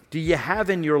 do you have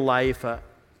in your life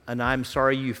an I'm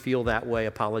sorry you feel that way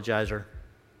apologizer?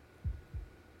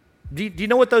 Do you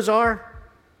know what those are?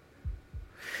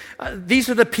 These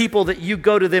are the people that you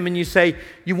go to them and you say,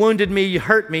 you wounded me, you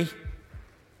hurt me.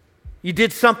 You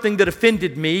did something that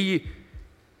offended me.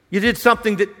 You did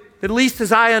something that, at least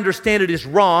as I understand it, is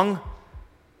wrong.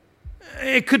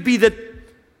 It could be that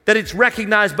it's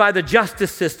recognized by the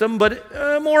justice system,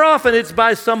 but more often it's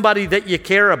by somebody that you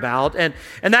care about. And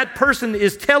that person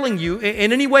is telling you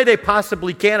in any way they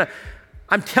possibly can,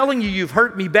 I'm telling you, you've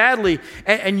hurt me badly.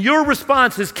 And your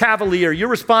response is cavalier. Your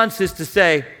response is to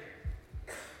say,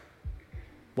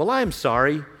 well, I'm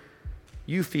sorry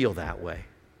you feel that way.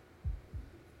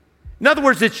 In other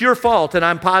words, it's your fault, and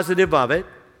I'm positive of it.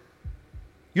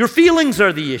 Your feelings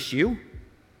are the issue,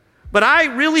 but I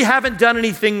really haven't done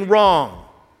anything wrong.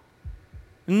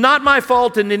 Not my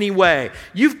fault in any way.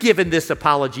 You've given this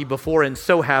apology before, and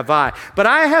so have I. But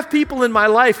I have people in my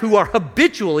life who are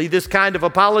habitually this kind of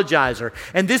apologizer,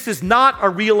 and this is not a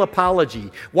real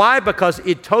apology. Why? Because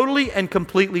it totally and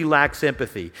completely lacks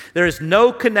empathy. There is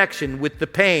no connection with the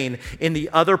pain in the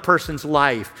other person's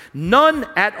life. None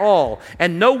at all,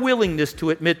 and no willingness to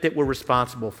admit that we're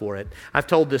responsible for it. I've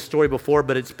told this story before,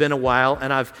 but it's been a while,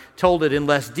 and I've told it in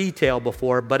less detail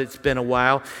before, but it's been a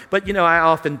while. But, I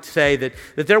often say that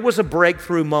that there was a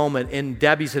breakthrough moment in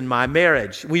Debbie's and my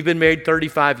marriage. We've been married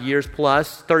 35 years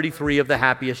plus, 33 of the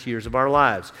happiest years of our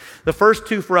lives. The first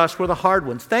 2 for us were the hard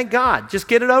ones. Thank God. Just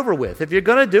get it over with. If you're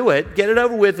going to do it, get it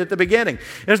over with at the beginning.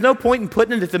 There's no point in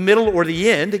putting it at the middle or the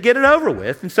end to get it over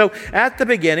with. And so at the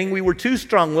beginning, we were 2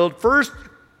 strong-willed first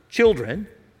children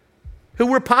who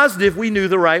were positive we knew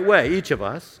the right way, each of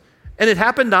us. And it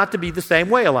happened not to be the same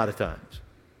way a lot of times.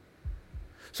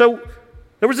 So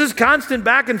there was this constant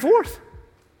back and forth,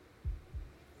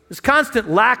 this constant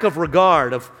lack of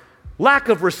regard, of lack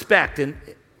of respect,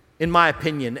 in my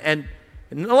opinion. And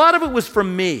a lot of it was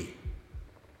from me.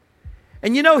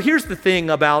 And here's the thing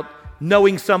about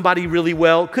knowing somebody really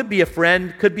well. Could be a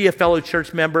friend, could be a fellow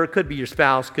church member, could be your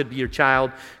spouse, could be your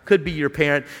child, could be your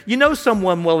parent. You know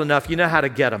someone well enough, you know how to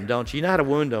get them, don't you? You know how to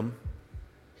wound them.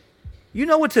 You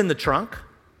know what's in the trunk.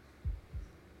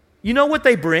 You know what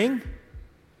they bring.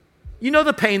 You know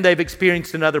the pain they've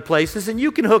experienced in other places, and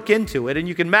you can hook into it, and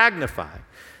you can magnify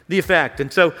the effect.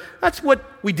 And so that's what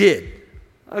we did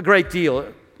a great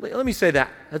deal. Let me say that.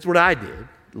 That's what I did,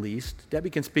 at least. Debbie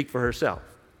can speak for herself.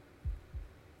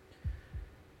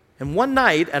 And one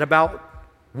night at about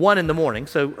 1 in the morning,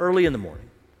 so early in the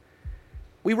morning,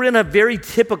 we were in a very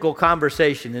typical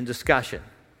conversation and discussion.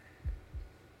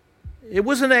 It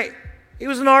was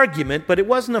an argument, but it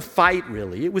wasn't a fight,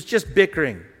 really. It was just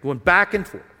bickering, going back and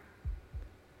forth.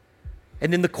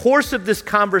 And in the course of this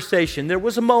conversation, there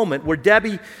was a moment where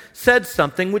Debbie said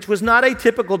something which was not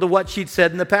atypical to what she'd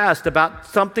said in the past about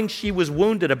something she was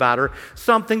wounded about her,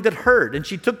 something that hurt. And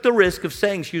she took the risk of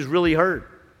saying she was really hurt.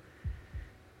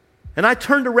 And I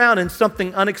turned around and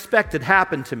something unexpected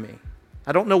happened to me.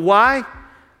 I don't know why.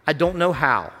 I don't know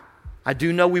how. I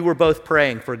do know we were both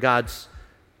praying for God's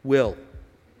will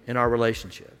in our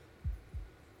relationship.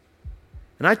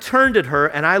 And I turned at her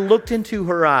and I looked into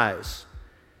her eyes.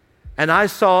 And I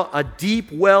saw a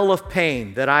deep well of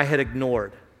pain that I had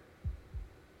ignored.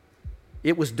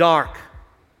 It was dark.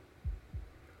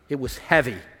 It was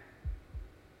heavy.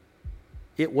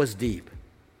 It was deep.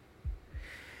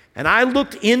 And I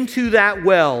looked into that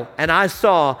well and I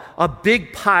saw a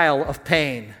big pile of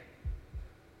pain.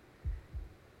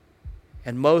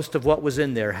 And most of what was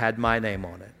in there had my name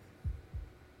on it.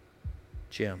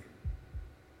 Jim.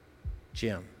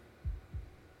 Jim.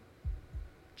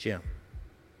 Jim.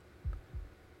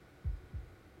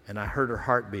 And I heard her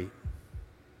heartbeat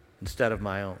instead of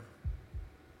my own.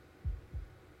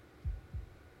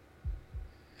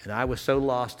 And I was so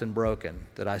lost and broken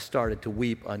that I started to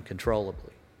weep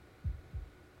uncontrollably.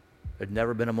 There'd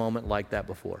never been a moment like that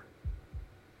before.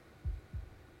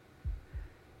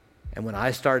 And when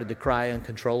I started to cry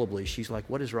uncontrollably, she's like,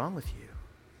 "What is wrong with you?"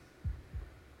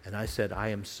 And I said, "I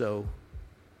am so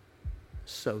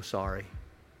sorry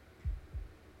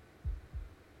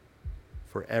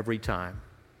for every time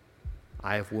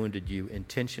I have wounded you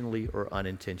intentionally or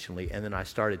unintentionally." And then I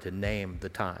started to name the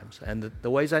times and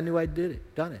the ways I knew I'd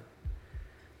done it.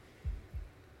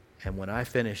 And when I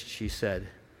finished, she said,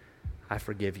 "I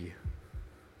forgive you.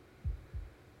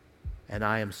 And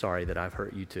I am sorry that I've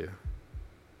hurt you too."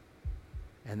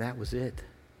 And that was it.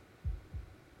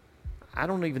 I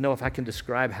don't even know if I can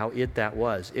describe how that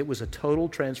was. It was a total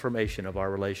transformation of our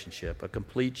relationship, a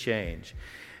complete change.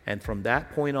 And from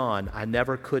that point on, I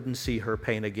never couldn't see her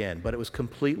pain again, but it was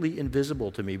completely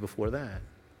invisible to me before that.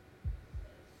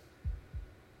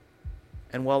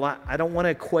 And while I don't want to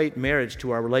equate marriage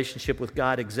to our relationship with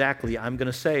God exactly, I'm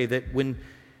going to say that when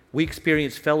we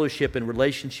experience fellowship and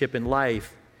relationship in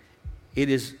life, it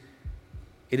is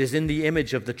in the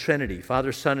image of the Trinity,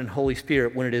 Father, Son, and Holy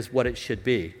Spirit, when it is what it should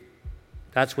be.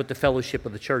 That's what the fellowship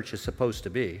of the church is supposed to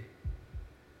be.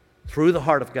 Through the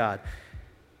heart of God.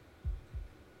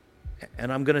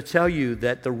 And I'm going to tell you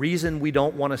that the reason we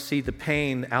don't want to see the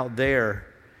pain out there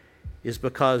is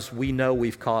because we know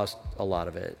we've caused a lot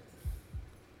of it.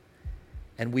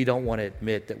 And we don't want to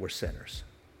admit that we're sinners,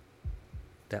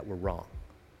 that we're wrong.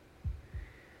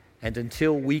 And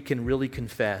until we can really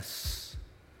confess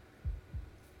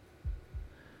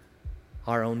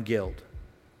our own guilt,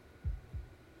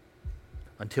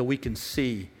 until we can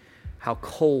see how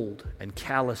cold and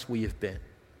callous we have been,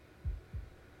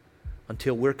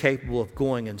 until we're capable of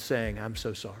going and saying, "I'm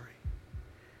so sorry."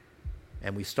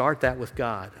 And we start that with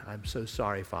God. "I'm so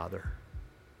sorry, Father,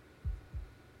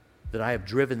 that I have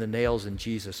driven the nails in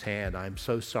Jesus' hand. I'm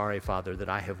so sorry, Father, that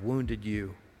I have wounded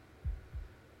you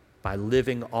by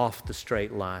living off the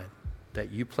straight line that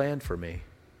you planned for me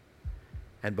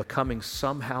and becoming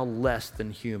somehow less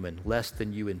than human, less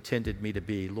than you intended me to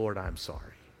be. Lord, I'm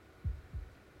sorry.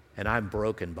 And I'm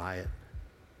broken by it.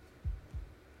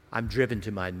 I'm driven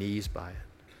to my knees by it.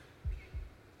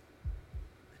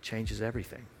 changes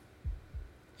everything.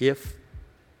 If,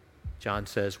 John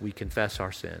says, we confess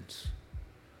our sins,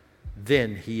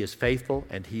 then he is faithful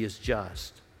and he is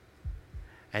just.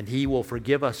 And he will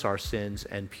forgive us our sins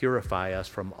and purify us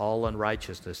from all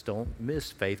unrighteousness. Don't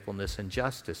miss faithfulness and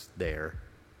justice there.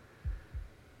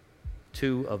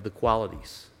 Two of the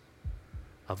qualities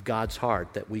of God's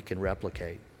heart that we can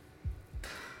replicate.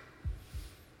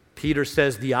 Peter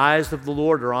says, the eyes of the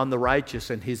Lord are on the righteous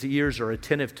and his ears are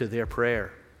attentive to their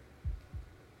prayer.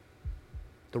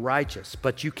 The righteous.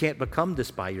 But you can't become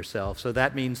this by yourself. So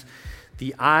that means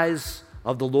the eyes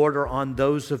of the Lord are on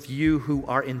those of you who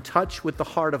are in touch with the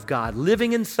heart of God,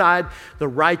 living inside the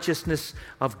righteousness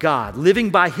of God, living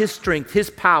by his strength, his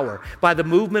power, by the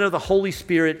movement of the Holy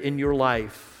Spirit in your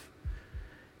life.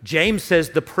 James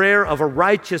says the prayer of a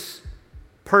righteous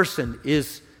person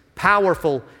is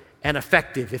powerful and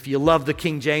effective. If you love the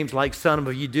King James like some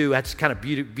of you do, that's kind of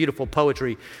beautiful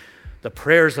poetry. The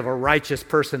prayers of a righteous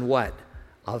person, what?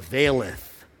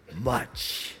 Availeth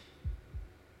much.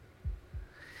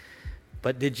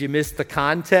 But did you miss the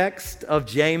context of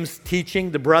James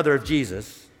teaching, the brother of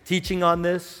Jesus, teaching on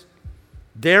this?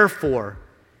 Therefore,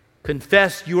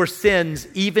 confess your sins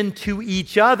even to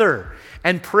each other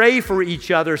and pray for each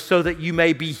other so that you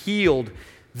may be healed.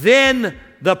 Then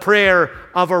the prayer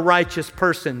of a righteous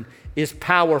person is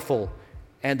powerful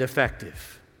and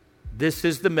effective. This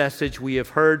is the message we have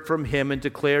heard from him and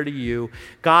declare to you.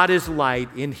 God is light.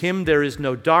 In him there is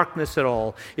no darkness at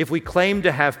all. If we claim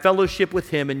to have fellowship with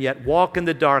him and yet walk in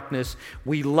the darkness,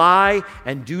 we lie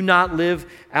and do not live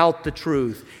out the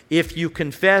truth. If you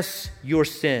confess your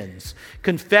sins,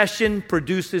 confession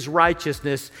produces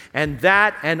righteousness, and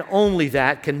that and only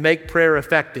that can make prayer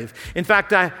effective. In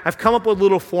fact, I've come up with a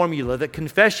little formula that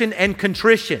confession and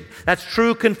contrition, that's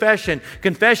true confession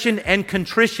and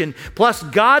contrition, plus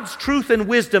God's truth and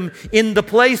wisdom in the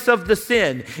place of the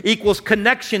sin equals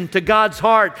connection to God's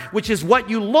heart, which is what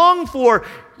you long for,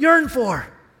 yearn for,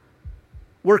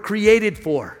 were created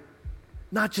for,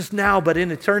 not just now, but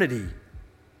in eternity.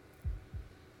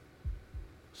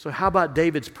 So how about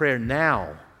David's prayer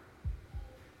now?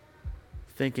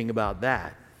 Thinking about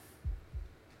that.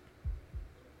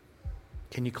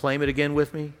 Can you claim it again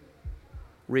with me?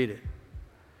 Read it.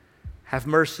 Have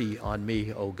mercy on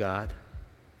me, O God,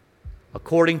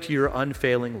 according to your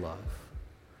unfailing love.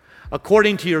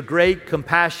 According to your great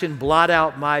compassion, blot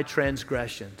out my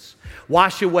transgressions.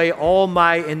 Wash away all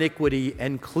my iniquity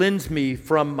and cleanse me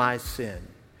from my sin.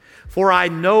 For I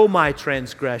know my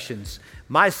transgressions.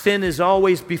 My sin is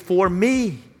always before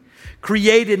me.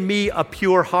 Create in me a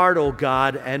pure heart, O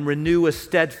God, and renew a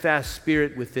steadfast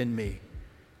spirit within me.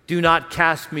 Do not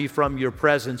cast me from your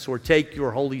presence or take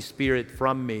your Holy Spirit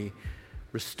from me.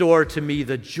 Restore to me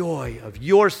the joy of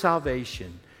your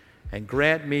salvation and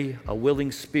grant me a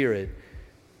willing spirit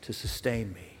to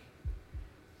sustain me.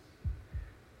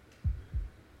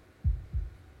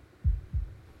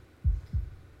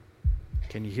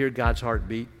 Can you hear God's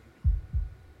heartbeat?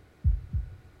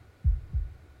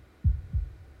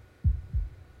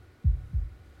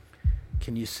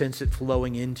 Can you sense it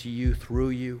flowing into you, through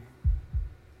you?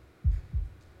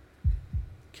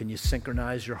 Can you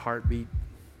synchronize your heartbeat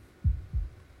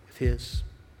with his?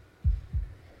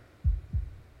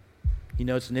 You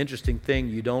know, it's an interesting thing.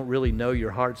 You don't really know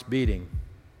your heart's beating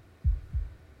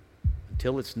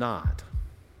until it's not.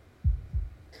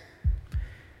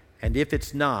 And if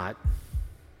it's not,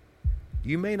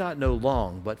 you may not know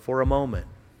long, but for a moment,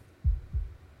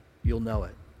 you'll know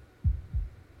it.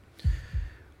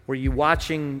 Were you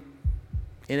watching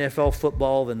NFL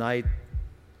football the night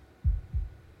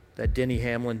that Denny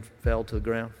Hamlin fell to the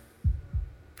ground?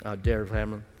 Darrell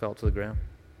Hamlin fell to the ground?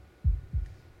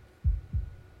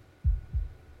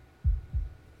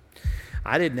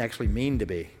 I didn't actually mean to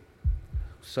be.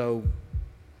 So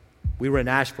we were in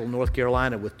Asheville, North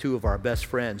Carolina with two of our best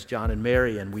friends, John and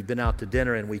Mary, and we'd been out to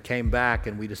dinner and we came back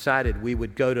and we decided we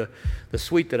would go to the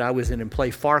suite that I was in and play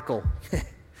Farkle. You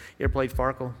ever played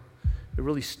Farkle? A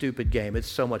really stupid game. It's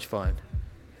so much fun.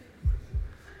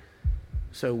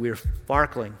 So we're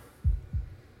Farkling.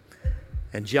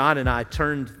 And John and I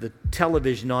turned the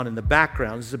television on in the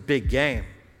background. This is a big game.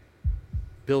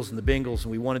 Bills and the Bengals,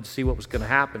 and we wanted to see what was going to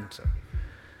happen.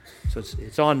 So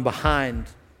it's on behind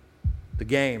the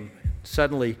game.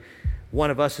 Suddenly, one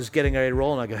of us is getting ready to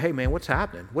roll, and I go, "Hey, man, what's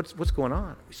happening? What's going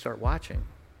on?" We start watching.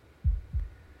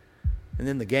 And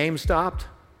then the game stopped.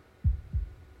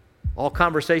 All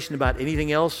conversation about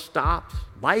anything else stopped.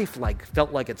 Life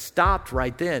felt like it stopped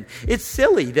right then. It's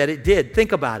silly that it did.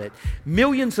 Think about it.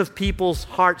 Millions of people's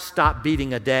hearts stop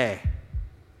beating a day.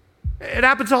 It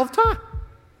happens all the time.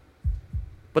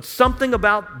 But something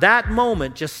about that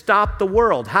moment just stopped the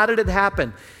world. How did it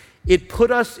happen? It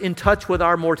put us in touch with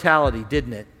our mortality,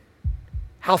 didn't it?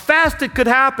 How fast it could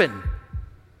happen.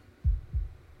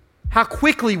 How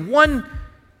quickly one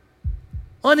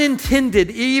unintended,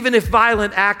 even if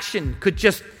violent action could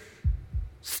just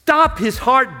stop his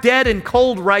heart dead and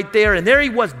cold right there. And there he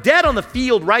was, dead on the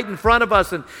field right in front of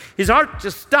us. And his heart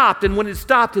just stopped. And when it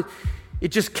stopped, it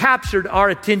just captured our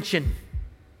attention.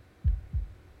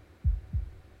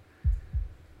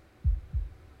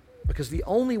 Because the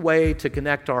only way to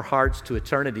connect our hearts to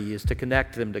eternity is to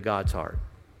connect them to God's heart.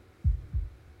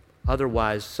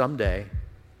 Otherwise, someday,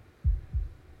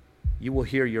 you will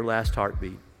hear your last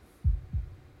heartbeat,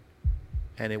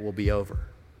 and it will be over.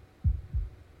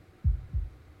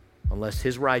 Unless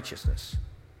his righteousness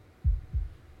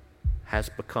has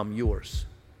become yours,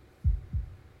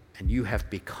 and you have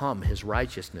become his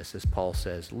righteousness, as Paul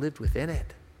says, lived within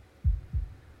it.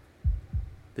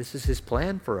 This is his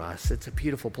plan for us. It's a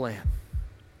beautiful plan.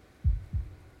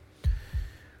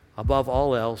 Above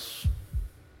all else,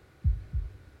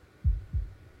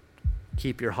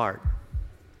 keep your heart,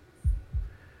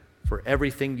 for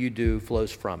everything you do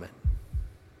flows from it.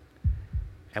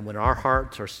 And when our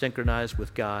hearts are synchronized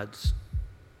with God's,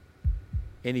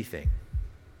 anything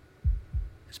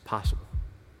is possible.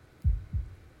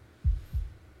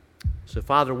 So,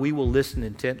 Father, we will listen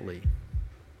intently.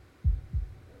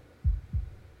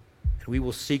 And we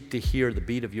will seek to hear the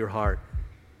beat of your heart.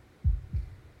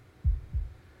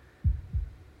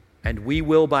 And we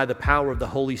will, by the power of the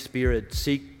Holy Spirit,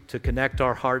 seek to connect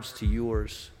our hearts to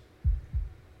yours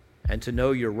and to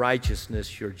know your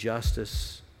righteousness, your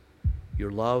justice, your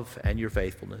love, and your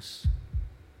faithfulness.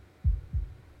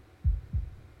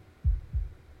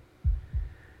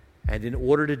 And in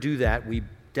order to do that, we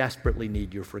desperately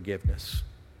need your forgiveness.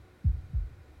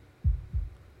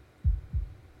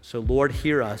 So, Lord,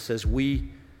 hear us as we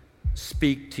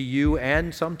speak to you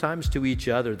and sometimes to each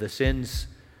other the sins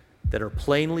that are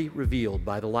plainly revealed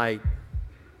by the light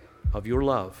of your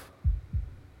love.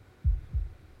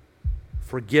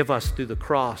 Forgive us through the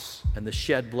cross and the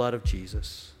shed blood of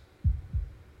Jesus.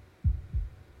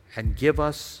 And give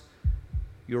us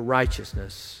your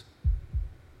righteousness.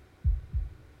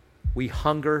 We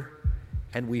hunger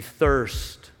and we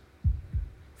thirst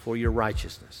for your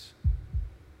righteousness.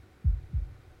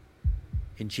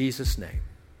 In Jesus' name,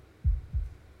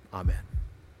 amen.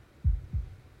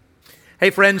 Hey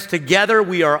friends, together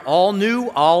we are all new,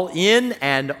 all in,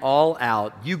 and all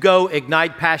out. You go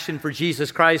ignite passion for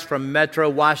Jesus Christ from Metro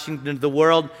Washington to the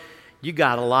world. You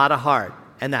got a lot of heart,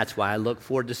 and that's why I look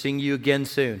forward to seeing you again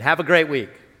soon. Have a great week.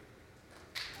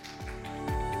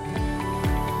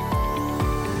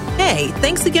 Hey,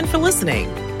 thanks again for listening.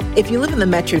 If you live in the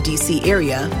Metro DC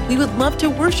area, we would love to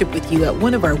worship with you at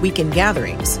one of our weekend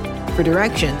gatherings. For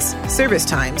directions, service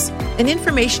times, and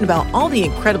information about all the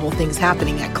incredible things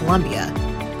happening at Columbia,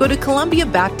 go to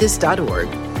columbiabaptist.org.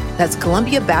 That's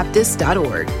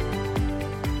columbiabaptist.org.